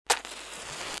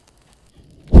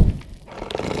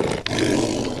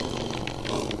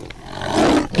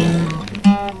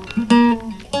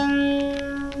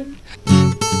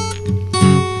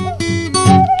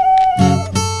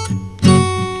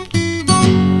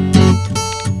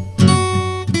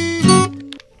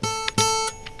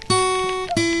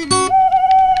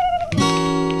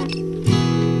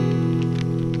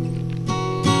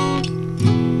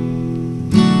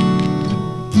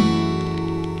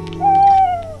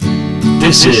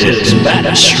This is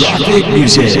Mattastrophic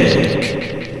Music.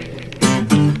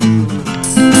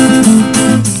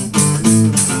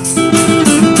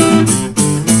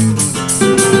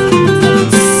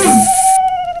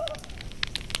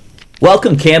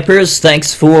 Welcome, campers.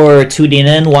 Thanks for tuning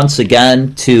in once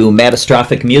again to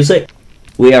Mattastrophic Music.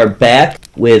 We are back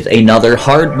with another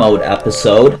hard mode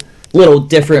episode. Little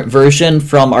different version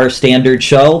from our standard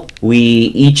show. We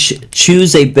each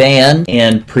choose a band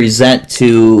and present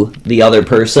to the other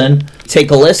person.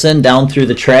 Take a listen down through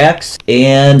the tracks,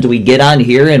 and we get on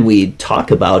here and we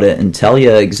talk about it and tell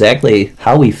you exactly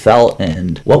how we felt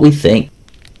and what we think.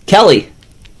 Kelley.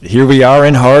 Here we are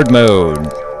in hard mode.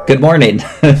 Good morning.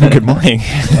 Good morning.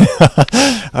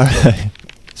 All right.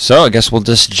 So I guess we'll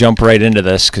just jump right into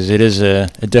this because it is a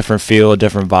different feel, a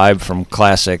different vibe from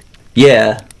classic.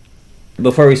 Yeah.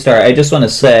 Before we start, I just want to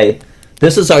say,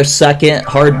 this is our second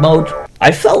hard mode.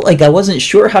 I felt like I wasn't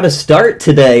sure how to start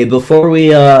today before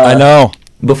we I know.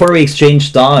 Before we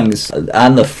exchanged songs.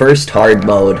 On the first hard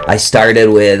mode, I started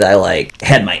with,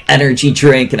 had my energy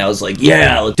drink, and I was like,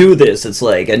 yeah, let's do this. It's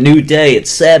like a new day.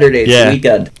 It's Saturday. It's the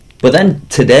weekend. But then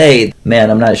today, man,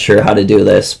 I'm not sure how to do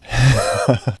this.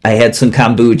 I had some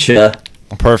kombucha.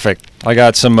 Perfect. I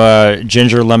got some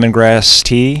ginger lemongrass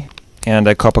tea and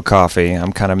a cup of coffee.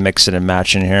 I'm kind of mixing and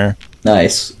matching here.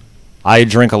 Nice. I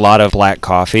drink a lot of black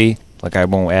coffee. Like, I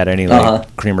won't add any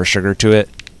cream or sugar to it.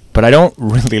 But I don't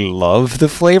really love the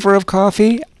flavor of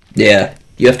coffee. Yeah,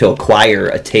 you have to acquire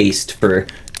a taste for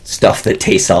stuff that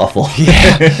tastes awful.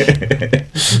 Yeah.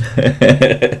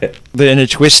 But in a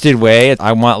twisted way,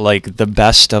 I want, like, the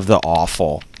best of the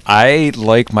awful. I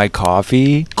like my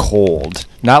coffee cold.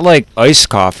 Not like iced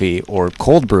coffee or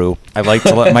cold brew. I like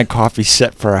to let my coffee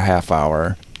sit for a half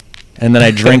hour. And then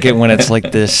I drink it when it's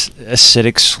like this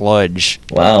acidic sludge.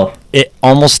 Wow. It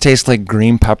almost tastes like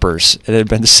green peppers. It had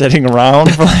been sitting around.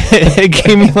 It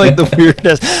gave me like the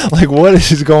weirdness. Like, what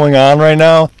is going on right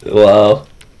now? Wow.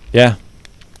 Yeah.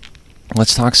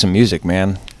 Let's talk some music,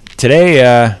 man. Today,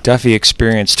 Duffie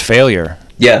experienced failure.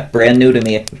 Yeah, brand new to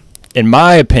me. In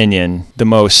my opinion, the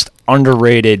most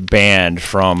underrated band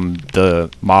from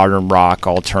the modern rock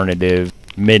alternative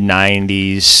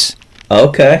mid-90s.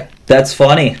 Okay, that's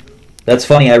funny. That's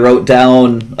funny. I wrote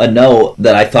down a note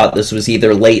that I thought this was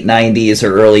either late 90s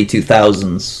or early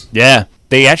 2000s. Yeah,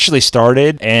 they actually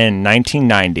started in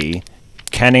 1990.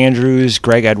 Ken Andrews,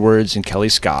 Greg Edwards, and Kelly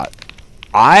Scott.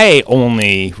 I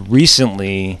only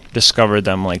recently discovered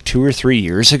them like 2 or 3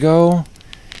 years ago.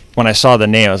 When I saw the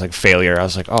name, I was like, Failure. I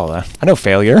was like, oh, I know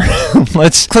Failure.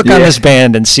 Let's click on this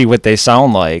band and see what they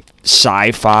sound like.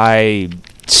 Sci-fi,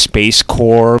 space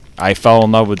core. I fell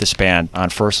in love with this band on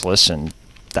first listen.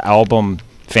 The album,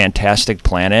 Fantastic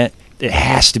Planet, it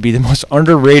has to be the most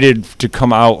underrated to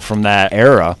come out from that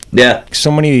era. Yeah. So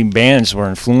many bands were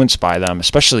influenced by them,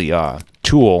 especially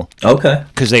Tool. Okay.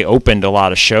 Because they opened a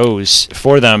lot of shows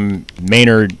for them.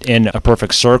 Maynard in A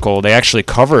Perfect Circle, they actually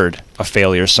covered a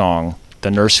Failure song, The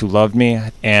Nurse Who Loved Me,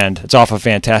 and it's off of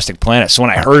Fantastic Planet. So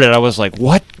when I heard it, I was like,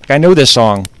 what? I know this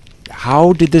song.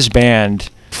 How did this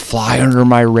band fly under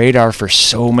my radar for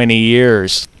so many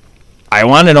years? I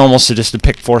wanted almost to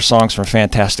pick 4 songs from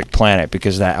Fantastic Planet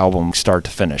because that album, start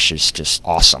to finish, is just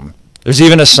awesome. There's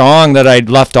even a song that I'd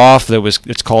left off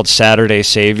it's called Saturday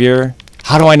Savior.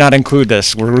 How do I not include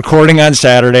this? We're recording on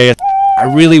Saturday.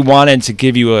 I really wanted to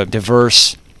give you a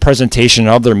diverse presentation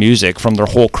of their music from their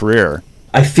whole career.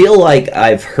 I feel like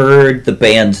I've heard the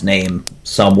band's name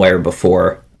somewhere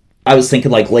before. I was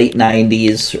thinking like late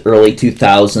 90s, early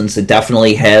 2000s. It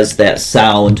definitely has that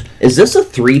sound. Is this a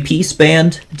 3-piece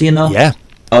band? Do you know? Yeah.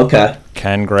 Okay.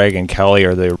 Ken, Greg, and Kelly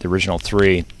are the original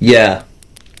 3. Yeah.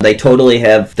 They totally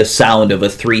have the sound of a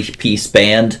 3-piece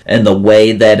band and the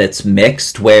way that it's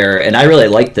mixed and I really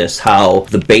like this, how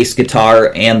the bass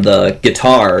guitar and the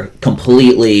guitar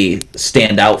completely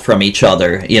stand out from each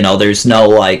other. You know, there's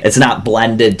no it's not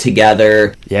blended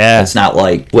together. Yeah. It's not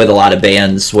like with a lot of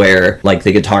bands where like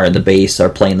the guitar and the bass are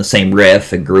playing the same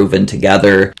riff and grooving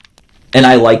together. And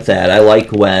I like that. I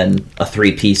like when a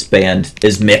 3-piece band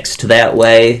is mixed that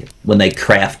way, when they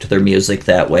craft their music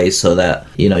that way so that,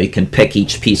 you can pick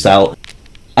each piece out.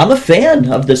 I'm a fan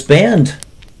of this band,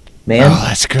 man. Oh,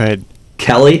 that's good.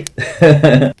 Kelley?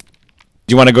 Do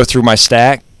you want to go through my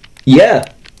stack? Yeah.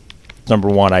 Number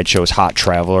 1, I chose Hot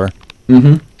Traveler.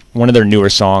 Mm-hmm. One of their newer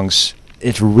songs.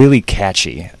 It's really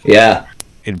catchy. Yeah.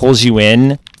 It pulls you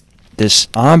in. This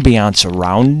ambiance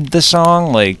around the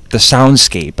song, like the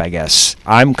soundscape, I guess.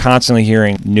 I'm constantly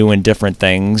hearing new and different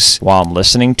things while I'm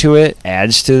listening to it.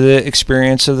 Adds to the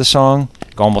experience of the song.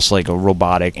 Almost like a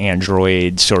robotic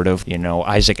android sort of,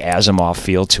 Isaac Asimov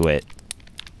feel to it.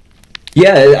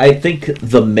 Yeah, I think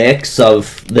the mix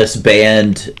of this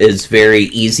band is very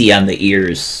easy on the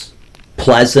ears.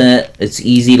 Pleasant, it's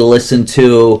easy to listen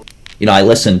to. You know, I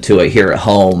listen to it here at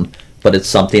home, but it's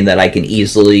something that I can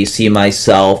easily see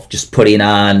myself just putting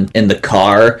on in the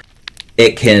car.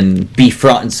 It can be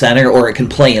front and center, or it can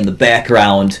play in the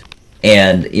background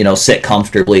and, you know, sit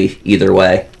comfortably either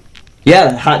way.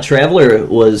 Yeah, Hot Traveler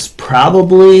was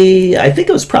probably, I think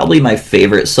it was probably my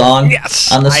favorite song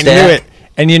on the stack. I knew it.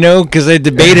 And you know, because I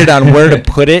debated on where to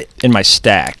put it in my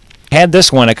stack. Had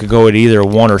this one, I could go at either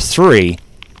 1 or 3.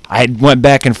 I went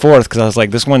back and forth because I was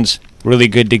like, this one's really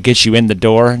good to get you in the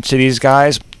door to these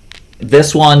guys.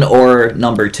 This one or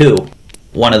number 2.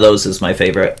 One of those is my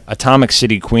favorite. Atomic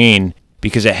City Queen,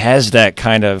 because it has that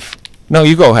kind of... No,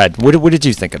 you go ahead. What did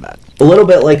you think of that? A little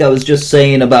bit like I was just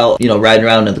saying about, you know, riding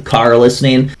around in the car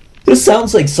listening. This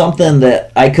sounds like something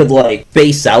that I could, like,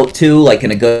 bass out to, like,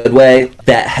 in a good way.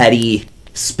 That heady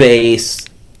space.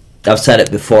 I've said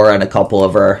it before on a couple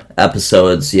of our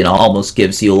episodes, you know, almost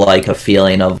gives you, like, a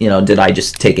feeling of, you know, did I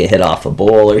just take a hit off a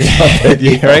bowl or something?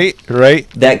 Yeah, right.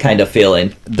 That kind of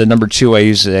feeling. The number 2,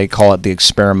 I call it the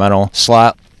experimental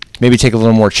slot. Maybe take a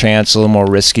little more chance, a little more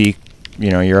risky. You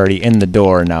know, you're already in the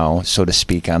door now, so to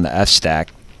speak, on the F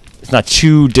stack. It's not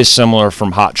too dissimilar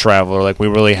from Hot Traveler. Like, we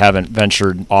really haven't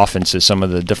ventured off into some of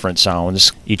the different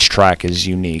sounds. Each track is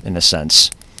unique in a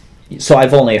sense. So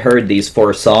I've only heard these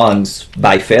 4 songs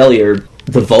by Failure.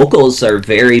 The vocals are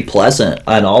very pleasant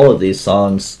on all of these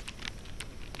songs.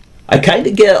 I kind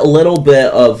of get a little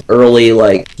bit of early,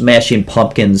 like, Smashing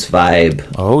Pumpkins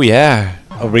vibe. Oh, yeah.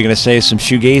 Are we going to say some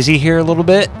shoegazy here a little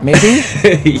bit, maybe?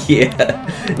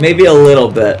 Yeah, maybe a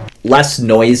little bit. Less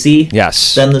noisy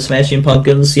than the Smashing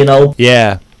Pumpkins, you know?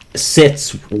 Yeah.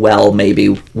 Sits well, maybe,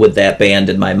 with that band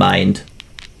in my mind.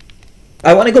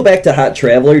 I want to go back to Hot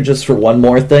Traveler just for one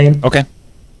more thing. Okay.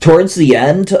 Towards the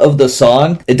end of the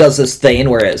song, it does this thing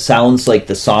where it sounds like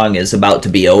the song is about to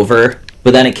be over,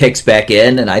 but then it kicks back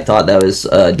in, and I thought that was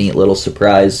a neat little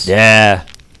surprise. Yeah.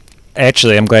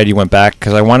 Actually, I'm glad you went back,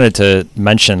 because I wanted to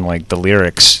mention, like, the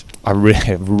lyrics. I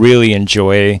really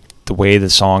enjoy the way the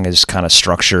song is kind of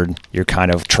structured. You're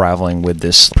kind of traveling with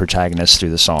this protagonist through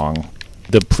the song.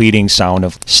 The pleading sound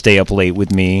of "stay up late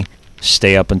with me,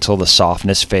 stay up until the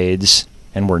softness fades,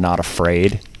 and we're not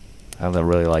afraid." I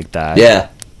really like that. Yeah.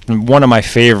 One of my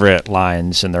favorite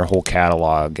lines in their whole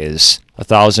catalog is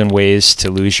 1,000 ways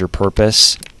to lose your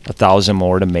purpose, 1,000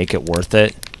 more to make it worth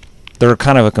it. They're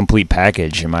kind of a complete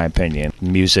package, in my opinion.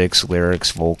 Musics, lyrics,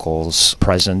 vocals,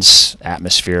 presence,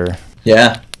 atmosphere.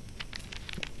 Yeah.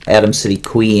 Atom City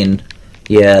Queen.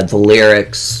 Yeah, the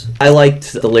lyrics. I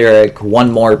liked the lyric,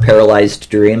 "One More Paralyzed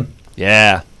Dream."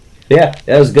 Yeah. Yeah,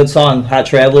 that was a good song. Hot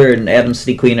Traveler and Atom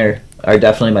City Queen are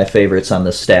definitely my favorites on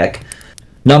this stack.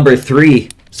 Number 3,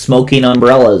 Smoking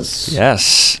Umbrellas.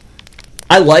 Yes.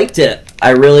 I liked it. I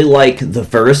really like the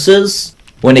verses.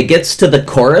 When it gets to the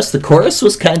chorus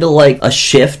was kind of like a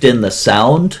shift in the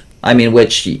sound. I mean,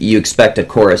 which you expect a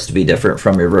chorus to be different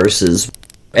from your verses.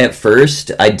 At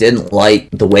first, I didn't like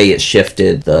the way it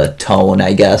shifted the tone,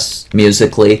 I guess,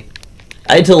 musically.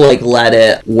 I had to, like, let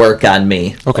it work on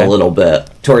me a little bit.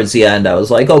 Towards the end, I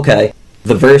was like, okay.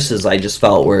 The verses I just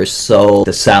felt were so,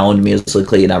 the sound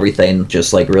musically and everything,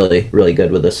 just, like, really, really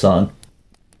good with this song.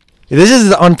 This is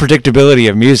the unpredictability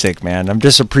of music, man. I'm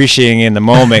just appreciating in the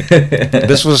moment.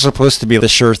 This was supposed to be the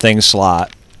sure thing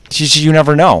slot. You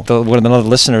never know what another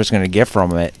listener is going to get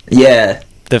from it. Yeah.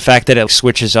 The fact that it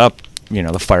switches up, you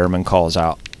know, the fireman calls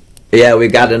out. Yeah, we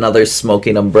got another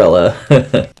Smoking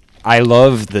Umbrella. I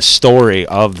love the story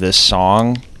of this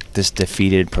song. This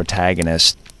defeated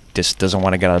protagonist just doesn't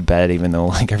want to get out of bed even though,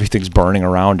 like, everything's burning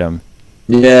around him.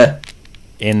 Yeah.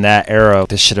 In that era,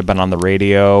 this should have been on the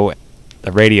radio.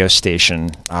 A radio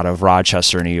station out of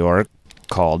Rochester, New York,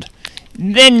 called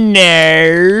The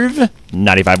Nerve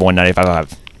 95.1,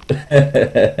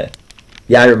 95.5.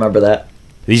 Yeah, I remember that.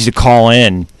 They used to call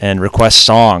in and request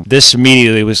song. This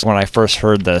immediately was when I first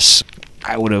heard this.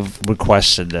 I would have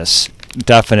requested this.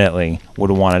 Definitely would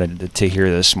have wanted to hear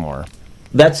this more.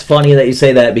 That's funny that you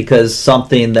say that, because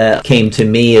something that came to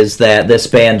me is that this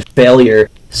band, Failure,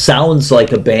 sounds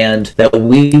like a band that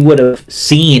we would have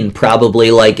seen probably,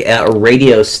 like, at a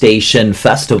radio station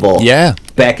festival. Yeah.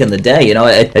 Back in the day, you know,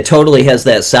 it totally has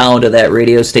that sound of that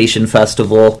radio station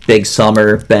festival. Big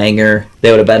summer, banger.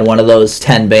 They would have been one of those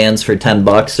 10 bands for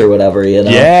 $10 or whatever, you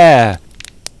know? Yeah.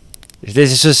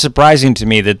 It's just surprising to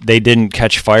me that they didn't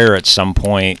catch fire at some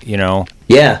point, you know?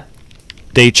 Yeah.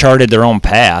 They charted their own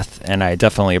path, and I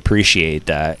definitely appreciate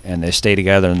that. And they stay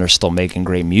together, and they're still making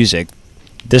great music.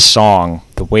 This song,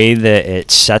 the way that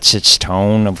it sets its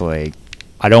tone of, like,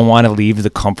 I don't want to leave the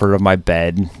comfort of my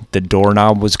bed. The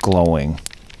doorknob was glowing.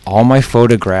 All my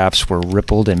photographs were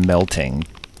rippled and melting.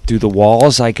 Through the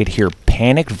walls I could hear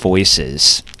panicked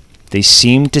voices. They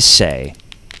seemed to say,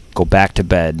 "Go back to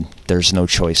bed, there's no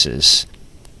choices."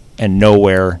 And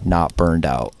nowhere not burned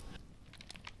out.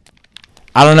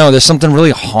 I don't know, there's something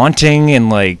really haunting and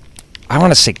like, I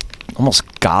want to say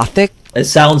almost gothic. It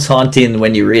sounds haunting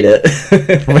when you read it.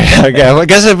 Okay, well, I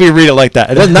guess if you read it like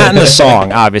that. It's not in the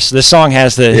song, obviously. The song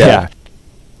has the, yeah.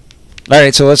 All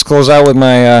right, so let's close out with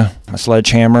my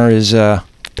sledgehammer is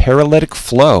Paralytic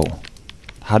Flow.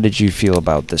 How did you feel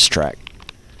about this track?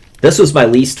 This was my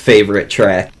least favorite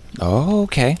track. Oh,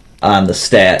 okay. On the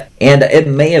stat. And it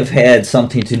may have had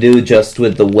something to do just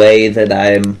with the way that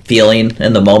I'm feeling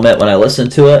in the moment when I listen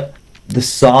to it. The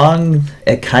song,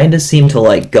 it kind of seemed to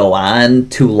like go on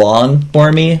too long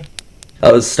for me.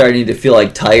 I was starting to feel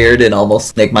like tired and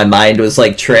almost like my mind was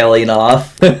like trailing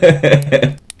off.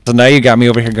 So now you got me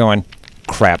over here going,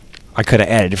 crap, I could have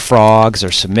added frogs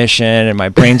or submission, and my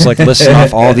brain's like listing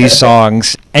off all these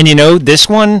songs. And you know, this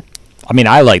one, I mean,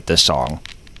 I like this song.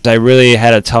 I really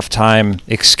had a tough time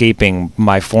escaping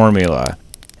my formula,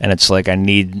 and it's like I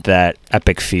need that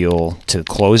epic feel to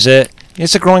close it.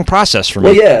 It's a growing process for me.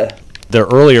 Well, yeah. The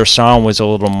earlier song was a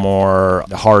little more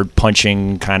hard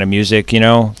punching kind of music, you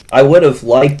know? I would have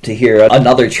liked to hear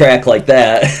another track like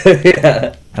that.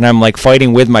 Yeah. And I'm like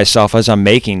fighting with myself as I'm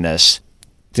making this.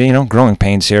 You know, growing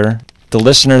pains here. The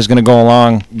listener is going to go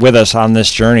along with us on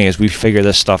this journey as we figure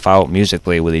this stuff out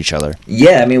musically with each other.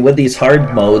 Yeah, I mean, with these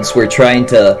hard modes, we're trying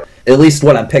to, at least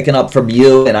what I'm picking up from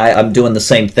you, and I'm doing the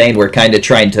same thing, we're kind of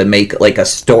trying to make like a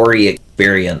story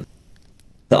experience.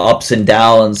 The ups and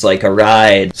downs, like a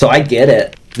ride. So I get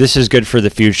it. This is good for the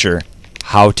future.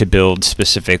 How to build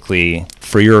specifically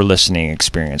for your listening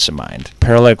experience in mind.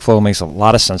 Paralytic Flow makes a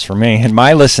lot of sense for me. In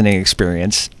my listening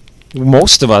experience,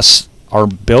 most of us are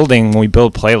building, when we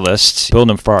build playlists, build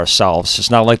them for ourselves.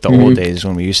 It's not like the old days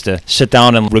when we used to sit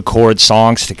down and record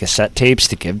songs to cassette tapes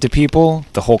to give to people.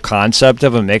 The whole concept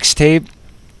of a mixtape,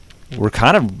 we're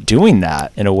kind of doing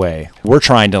that in a way. We're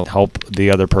trying to help the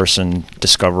other person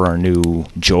discover a new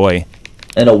joy.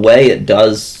 In a way, it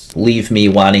does leave me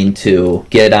wanting to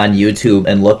get on YouTube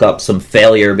and look up some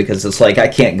failure, because it's like I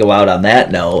can't go out on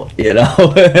that note, you know?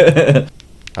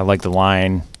 I like the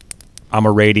line, "I'm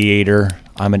a radiator,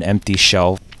 I'm an empty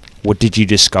shelf. What did you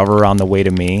discover on the way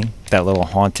to me?" That little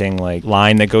haunting like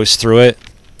line that goes through it.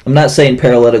 I'm not saying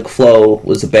Paralytic Flow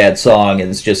was a bad song,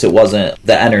 it's just it wasn't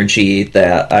the energy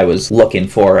that I was looking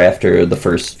for after the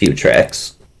first few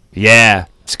tracks. Yeah,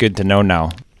 it's good to know now.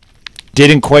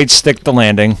 Didn't quite stick the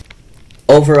landing.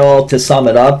 Overall, to sum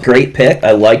it up, great pick.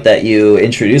 I like that you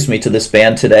introduced me to this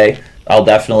band today. I'll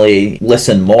definitely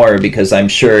listen more, because I'm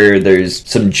sure there's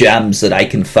some gems that I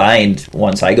can find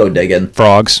once I go digging.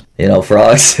 Frogs. You know,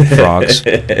 frogs. Frogs.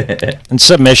 And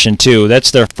Submission, too.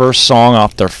 That's their first song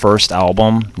off their first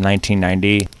album,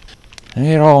 1990. And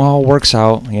it all works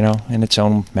out, you know, in its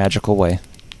own magical way.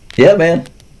 Yeah, man.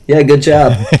 Yeah, good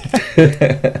job.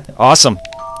 Awesome.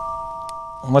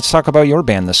 Let's talk about your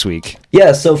band this week.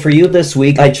 Yeah, so for you this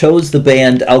week, I chose the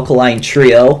band Alkaline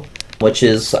Trio, which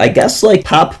is, I guess, like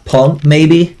pop punk,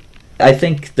 maybe. I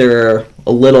think they're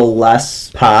a little less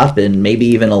pop and maybe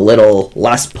even a little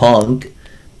less punk.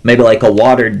 Maybe like a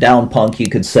watered down punk, you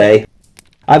could say.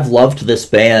 I've loved this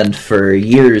band for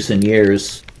years and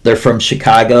years. They're from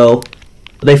Chicago.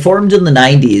 They formed in the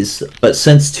 90s, but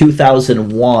since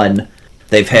 2001,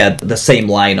 they've had the same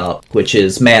lineup, which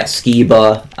is Matt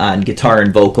Skiba on guitar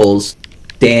and vocals,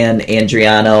 Dan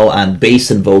Andriano on bass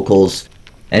and vocals,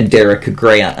 and Derek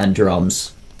Grant on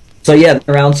drums. So yeah,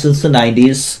 they're around since the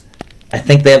 90s. I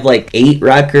think they have like 8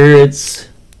 records,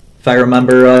 if I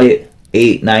remember right.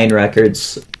 8, 9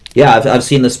 records. Yeah, I've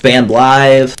seen this band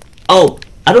live. Oh,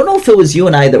 I don't know if it was you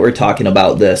and I that were talking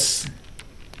about this.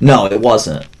 No, it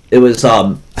wasn't. It was,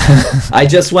 I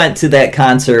just went to that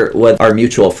concert with our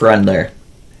mutual friend there.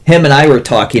 Him and I were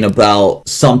talking about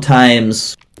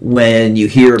sometimes when you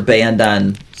hear a band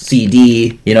on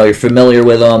CD, you know, you're familiar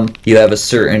with them, you have a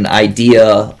certain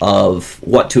idea of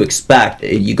what to expect.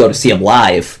 You go to see them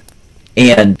live,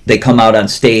 and they come out on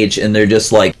stage and they're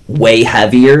just like way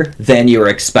heavier than you were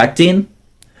expecting.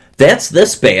 That's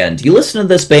this band. You listen to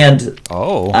this band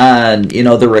on, you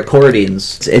know, the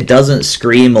recordings. It doesn't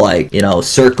scream like, you know,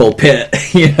 Circle Pit,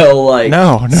 you know, like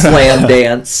no. Slam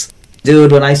Dance.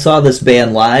 Dude, when I saw this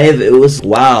band live, it was,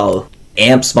 wow.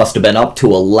 Amps must have been up to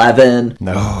 11.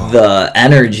 No. The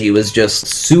energy was just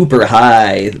super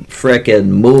high, frickin'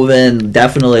 moving,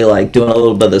 definitely like doing a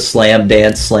little bit of the slam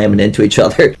dance, slamming into each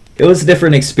other. It was a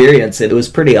different experience. It was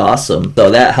pretty awesome. So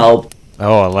that helped.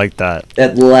 Oh, I like that.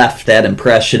 It left that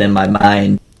impression in my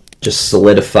mind, just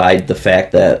solidified the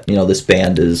fact that, this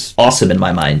band is awesome in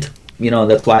my mind.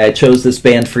 That's why I chose this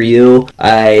band for you.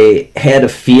 I had a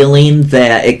feeling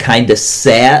that it kind of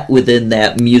sat within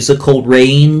that musical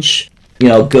range.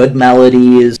 Good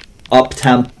melodies,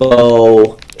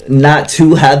 up-tempo, not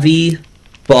too heavy,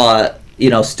 but,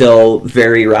 still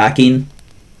very rocking.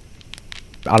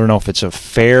 I don't know if it's a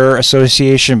fair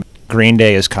association. Green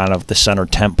Day is kind of the center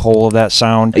tent pole of that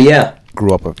sound. Yeah.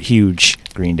 Grew up a huge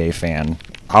Green Day fan.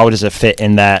 How does it fit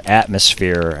in that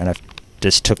atmosphere? And it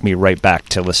just took me right back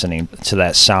to listening to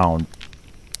that sound.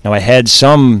 Now, I had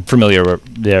some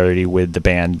familiarity with the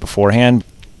band beforehand.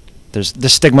 There's the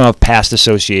stigma of past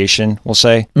association, we'll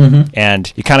say. Mm-hmm.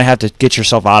 And you kind of have to get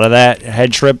yourself out of that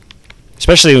head trip,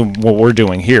 especially what we're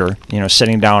doing here,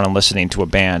 sitting down and listening to a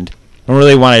band. I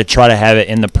really want to try to have it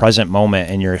in the present moment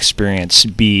and your experience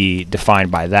be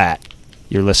defined by that.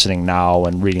 You're listening now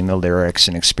and reading the lyrics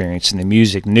and experiencing the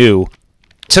music new.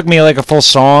 It took me like a full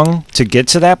song to get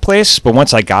to that place, but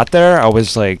once I got there, I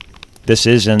was like, this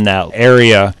is in that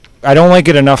area. I don't like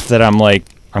it enough that I'm like,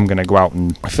 I'm going to go out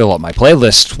and fill up my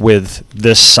playlist with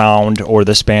this sound or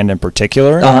this band in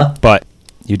particular. But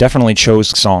you definitely chose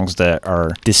songs that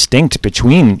are distinct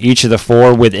between each of the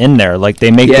four within there. Like,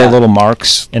 they make their little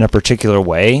marks in a particular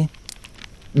way.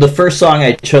 The first song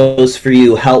I chose for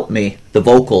you, Help Me, the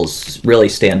vocals really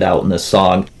stand out in this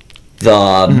song.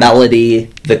 The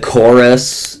melody, the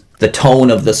chorus, the tone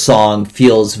of the song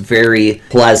feels very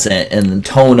pleasant, and the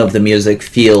tone of the music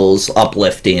feels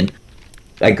uplifting.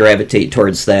 I gravitate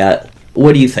towards that.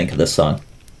 What do you think of this song?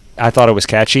 I thought it was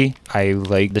catchy. I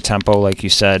like the tempo, like you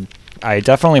said. I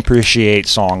definitely appreciate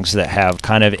songs that have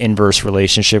kind of inverse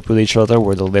relationship with each other,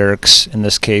 where the lyrics, in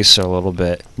this case, are a little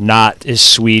bit not as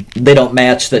sweet. They don't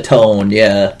match the tone,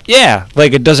 yeah. Yeah,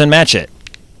 like it doesn't match it.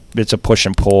 It's a push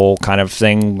and pull kind of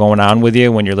thing going on with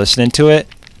you when you're listening to it.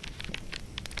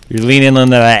 You're leaning into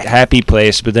that happy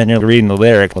place, but then you're reading the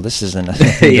lyric. Well, this isn't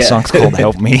the song's called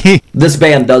Help Me. This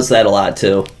band does that a lot,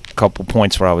 too. Couple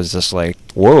points where I was just like,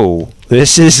 whoa,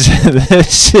 this is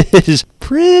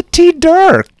pretty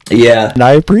dark. Yeah. And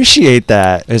I appreciate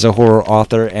that as a horror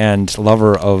author and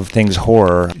lover of things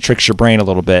horror. It tricks your brain a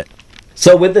little bit.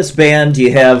 So with this band,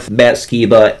 you have Matt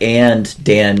Skiba and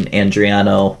Dan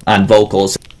Andriano on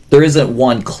vocals. There isn't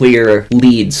one clear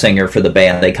lead singer for the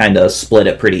band. They kind of split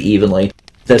it pretty evenly.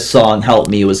 This song, Help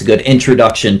Me, was a good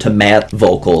introduction to Matt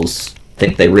vocals. I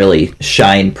think they really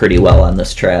shine pretty well on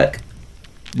this track.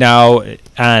 Now,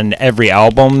 on every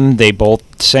album, they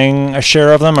both sing a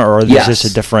share of them, or is this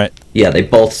a different... Yeah, they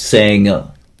both sing.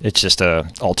 It's just a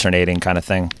alternating kind of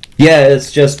thing. Yeah,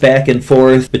 it's just back and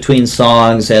forth between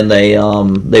songs, and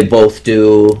they both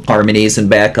do harmonies and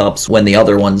backups when the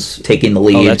other one's taking the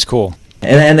lead. Oh, that's cool.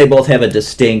 And they both have a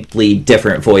distinctly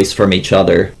different voice from each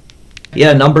other.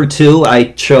 Yeah, number 2,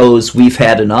 I chose We've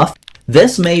Had Enough.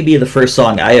 This may be the first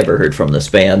song I ever heard from this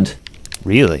band.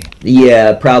 Really?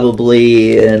 Yeah,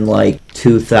 probably in like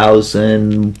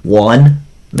 2001,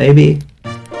 maybe.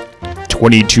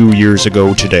 22 years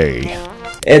ago today.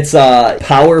 It's a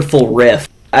powerful riff.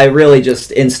 I really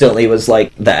just instantly was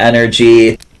like, the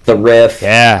energy, the riff.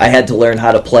 Yeah. I had to learn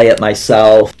how to play it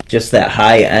myself. Just that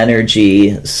high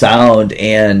energy sound,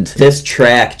 and this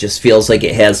track just feels like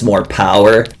it has more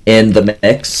power in the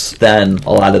mix than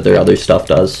a lot of their other stuff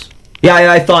does.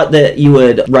 Yeah, I thought that you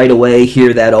would right away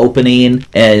hear that opening,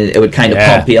 and it would kind of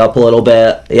pump you up a little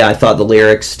bit. Yeah, I thought the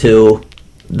lyrics, too,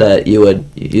 that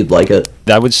you'd like it.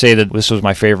 I would say that this was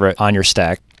my favorite on your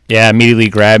stack. Yeah, immediately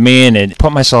grabbed me, and it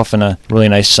put myself in a really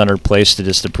nice centered place to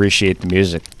just appreciate the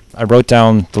music. I wrote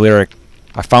down the lyric,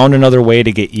 I found another way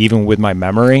to get even with my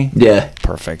memory. Yeah.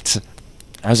 Perfect.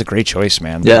 That was a great choice,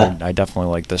 man. Yeah. I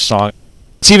definitely like this song.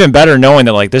 It's even better knowing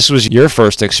that like this was your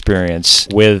first experience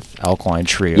with Alkaline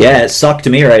Trio. Yeah, it sucked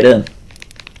me right in.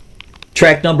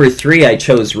 Track number 3, I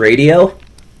chose Radio.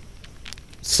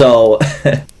 So,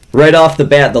 right off the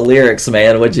bat, the lyrics,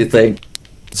 man, what'd you think?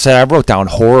 So I wrote down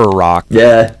horror rock.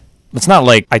 Yeah. It's not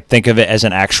like I think of it as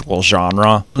an actual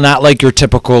genre. Not like your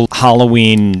typical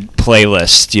Halloween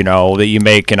playlist, that you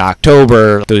make in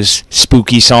October, those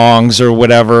spooky songs or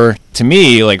whatever. To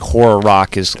me, like horror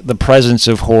rock is the presence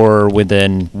of horror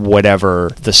within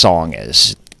whatever the song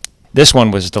is. This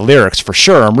one was the lyrics for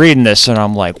sure. I'm reading this and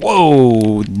I'm like,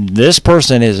 whoa, this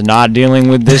person is not dealing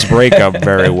with this breakup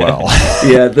very well.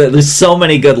 Yeah, there's so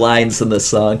many good lines in this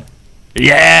song.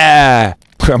 Yeah!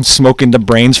 I'm smoking the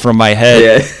brains from my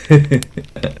head. Yeah.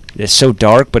 It's so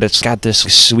dark, but it's got this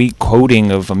sweet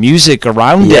coating of music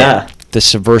around it. The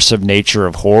subversive nature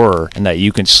of horror, and that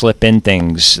you can slip in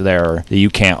things there that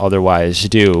you can't otherwise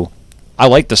do. I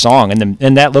like the song,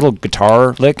 and that little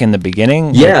guitar lick in the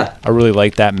beginning. Yeah. I really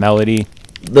like that melody.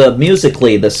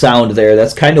 Musically, the sound there,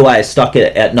 that's kind of why I stuck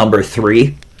it at number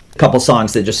 3. A couple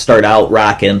songs that just start out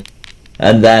rocking.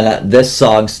 And then this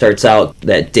song starts out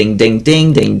that ding, ding,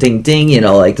 ding, ding, ding, ding,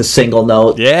 like the single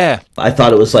note. Yeah. I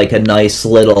thought it was like a nice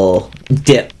little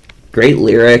dip. Great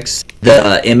lyrics.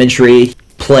 The imagery,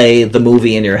 play the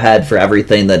movie in your head for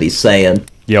everything that he's saying.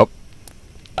 Yep.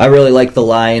 I really like the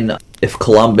line, if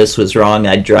Columbus was wrong,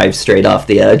 I'd drive straight off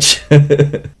the edge.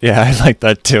 Yeah, I like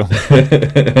that too.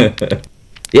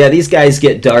 Yeah, these guys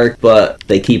get dark, but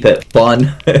they keep it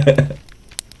fun.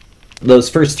 Those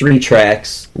first 3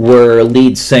 tracks were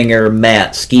lead singer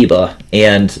Matt Skiba,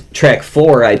 and track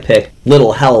 4 I picked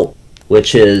Little Help,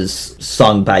 which is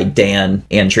sung by Dan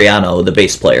Andriano, the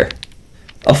bass player.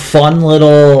 A fun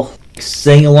little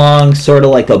sing-along, sort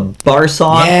of like a bar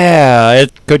song. Yeah,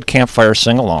 good campfire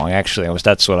sing-along, actually.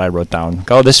 That's what I wrote down.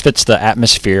 Oh, this fits the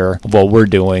atmosphere of what we're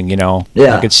doing,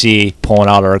 Yeah. I could see pulling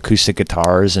out our acoustic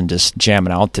guitars and just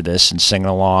jamming out to this and singing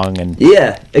along. And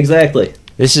yeah, exactly.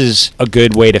 This is a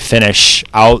good way to finish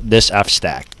out this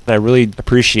F-Stack. I really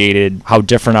appreciated how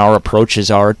different our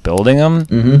approaches are at building them.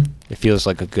 Mm-hmm. It feels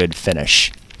like a good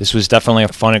finish. This was definitely a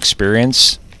fun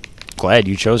experience. Glad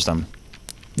you chose them.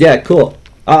 Yeah, cool.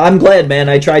 I'm glad, man.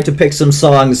 I tried to pick some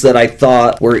songs that I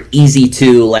thought were easy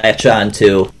to latch on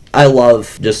to. I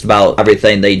love just about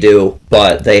everything they do,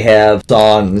 but they have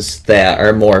songs that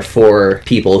are more for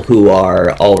people who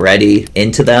are already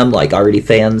into them, like already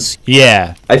fans.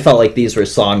 Yeah. I felt like these were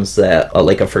songs that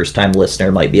like a first-time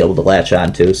listener might be able to latch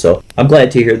on to, so I'm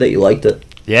glad to hear that you liked it.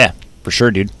 Yeah, for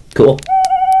sure, dude. Cool.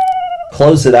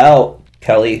 Close it out,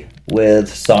 Kelley,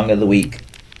 with Song of the Week.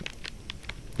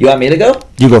 You want me to go?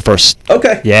 You go first.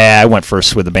 Okay. Yeah, I went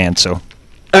first with the band, so.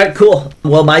 All right, cool.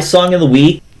 Well, my Song of the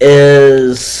Week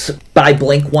is by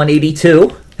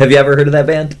Blink-182. Have you ever heard of that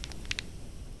band?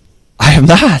 I have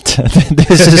not.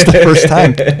 This is the first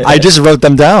time. I just wrote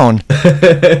them down.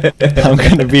 I'm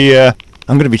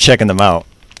gonna be checking them out.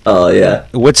 Oh yeah.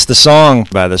 What's the song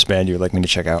by this band you'd like me to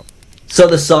check out? So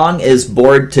the song is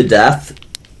 "Bored to Death,"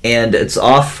 and it's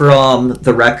off from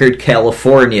the record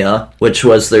California, which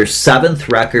was their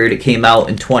 7th record. It came out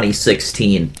in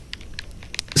 2016.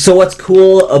 So what's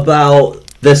cool about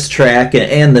this track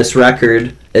and this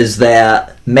record is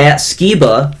that Matt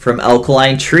Skiba from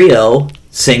Alkaline Trio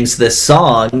sings this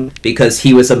song because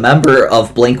he was a member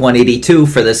of Blink-182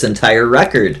 for this entire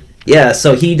record. Yeah,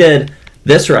 so he did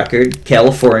this record,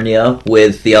 California,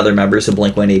 with the other members of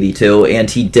Blink-182, and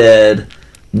he did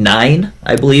 9,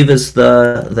 I believe is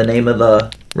the name of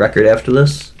the record after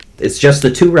this. It's just the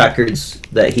 2 records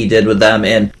that he did with them,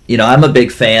 and, I'm a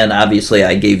big fan. Obviously,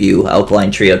 I gave you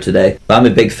Alkaline Trio today, but I'm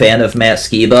a big fan of Matt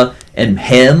Skiba, and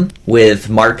him with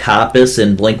Mark Hoppus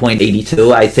and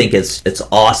Blink-182, I think it's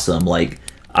awesome. Like,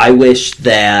 I wish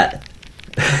that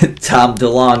Tom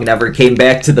DeLonge never came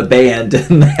back to the band.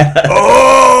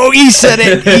 Oh, he said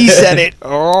it. He said it.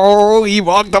 Oh, he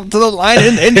walked up to the line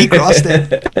and he crossed it.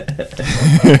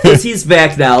 Because he's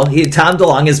back now. Tom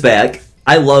DeLonge is back.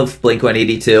 I love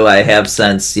Blink-182. I have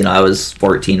since, I was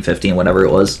 14, 15, whatever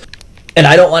it was. And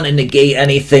I don't want to negate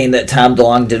anything that Tom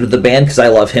DeLonge did with the band because I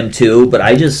love him too, but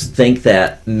I just think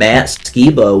that Matt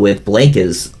Skiba with Blink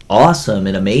is awesome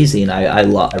and amazing. I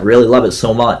really love it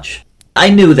so much. I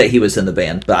knew that he was in the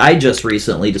band, but I just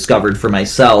recently discovered for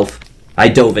myself, I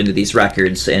dove into these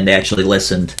records and actually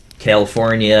listened.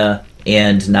 California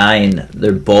and 9,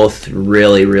 they're both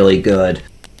really, really good.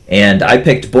 And I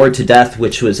picked Bored to Death,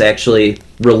 which was actually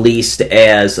released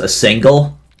as a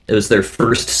single. It was their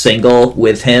first single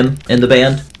with him in the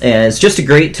band. And it's just a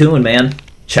great tune, man.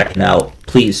 Check it out.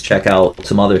 Please check out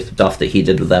some other stuff that he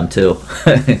did with them, too.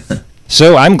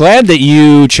 So I'm glad that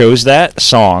you chose that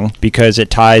song because it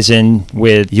ties in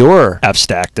with your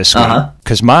F-Stack this week.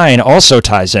 Because mine also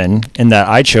ties in that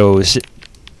I chose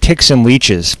Ticks and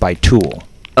Leeches by Tool.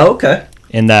 Oh, okay.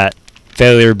 In that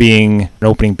Failure being an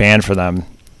opening band for them.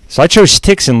 So I chose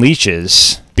Ticks and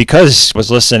Leeches because I was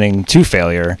listening to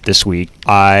Failure this week.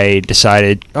 I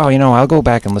decided, I'll go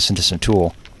back and listen to some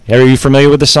Tool. Are you familiar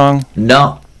with the song?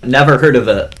 No, never heard of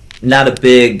it. Not a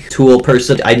big Tool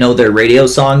person. I know their radio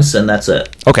songs, and that's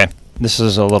it. Okay. This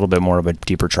is a little bit more of a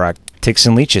deeper track. Ticks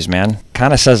and Leeches, man.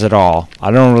 Kind of says it all.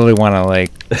 I don't really want to,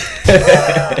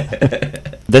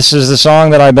 This is the song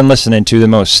that I've been listening to the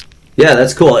most. Yeah,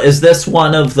 that's cool. Is this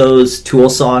one of those Tool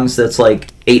songs that's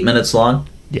 8 minutes long?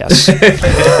 Yes.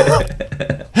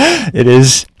 It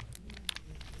is.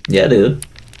 Yeah, dude.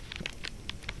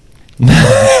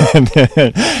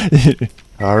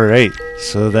 All right.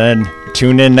 So then,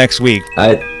 tune in next week. All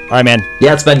right. All right, man.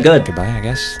 Yeah, it's been good. Goodbye, I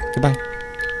guess. Goodbye.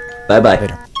 Bye-bye.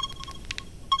 Later.